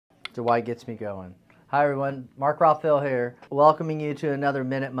So why it gets me going. Hi everyone, Mark Rothfield here, welcoming you to another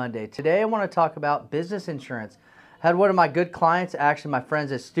Minute Monday. Today I want to talk about business insurance. I had one of my good clients, actually my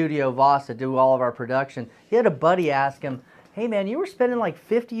friends at Studio Voss that do all of our production. He had a buddy ask him, hey man, you were spending like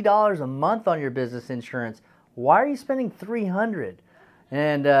 $50 a month on your business insurance. Why are you spending $300?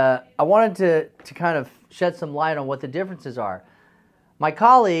 And I wanted to kind of shed some light on what the differences are. My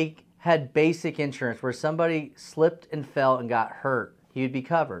colleague had basic insurance where somebody slipped and fell and got hurt. He would be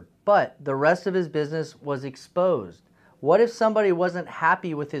covered. But the rest of his business was exposed. What if somebody wasn't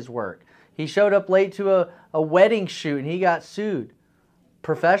happy with his work? He showed up late to a wedding shoot and he got sued.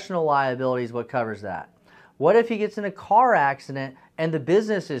 Professional liability is what covers that. What if he gets in a car accident and the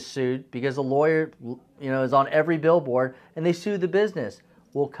business is sued because a lawyer is on every billboard and they sue the business?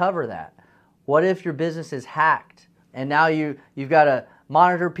 We'll cover that. What if your business is hacked and now you've got to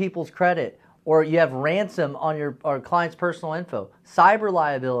monitor people's credit, or you have ransom on your client's personal info? Cyber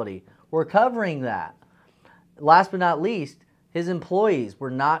liability, we're covering that. Last but not least, his employees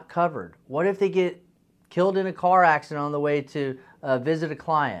were not covered. What if they get killed in a car accident on the way to visit a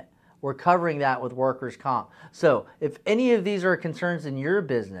client? We're covering that with workers' comp. So if any of these are concerns in your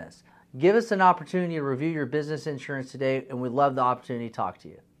business, give us an opportunity to review your business insurance today, and we'd love the opportunity to talk to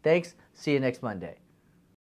you. Thanks. See you next Monday.